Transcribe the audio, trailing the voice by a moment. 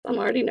I'm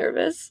already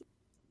nervous.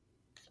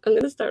 I'm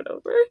gonna start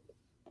over.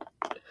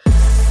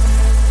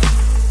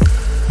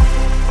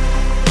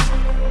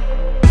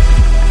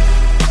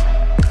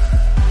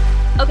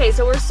 Okay,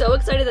 so we're so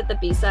excited that the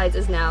B-Sides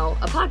is now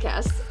a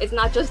podcast. It's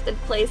not just a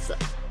place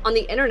on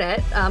the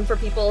internet for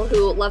people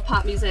who love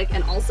pop music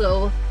and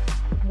also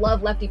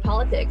love lefty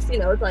politics. You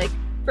know, it's like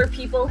for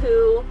people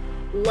who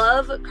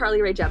love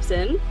Carly Rae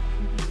Jepsen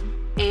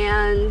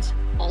and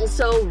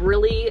also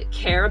really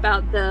care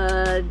about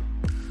the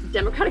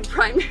Democratic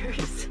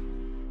primaries.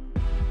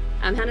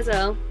 I'm Hannah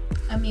Zoe.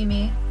 I'm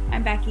Mimi.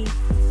 I'm Becky.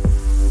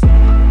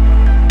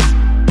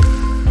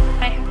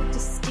 I have a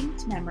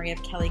distinct memory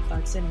of Kelly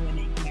Clarkson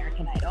winning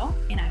American Idol,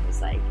 and I was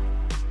like,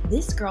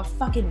 this girl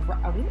fucking...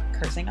 Are we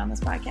cursing on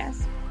this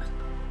podcast?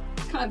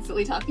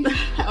 Constantly talking about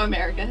how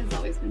America has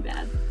always been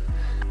bad.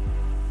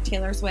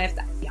 Taylor Swift,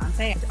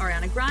 Beyonce,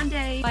 Ariana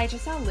Grande, I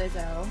just saw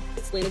Lizzo.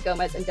 Selena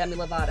Gomez, and Demi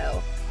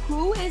Lovato.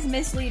 Who is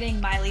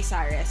misleading Miley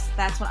Cyrus?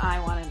 That's what I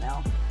want to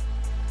know.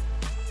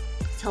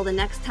 Till the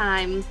next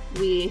time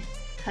we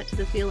cut to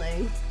the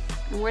feeling.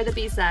 And we're the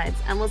B-Sides.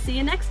 And we'll see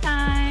you next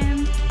time.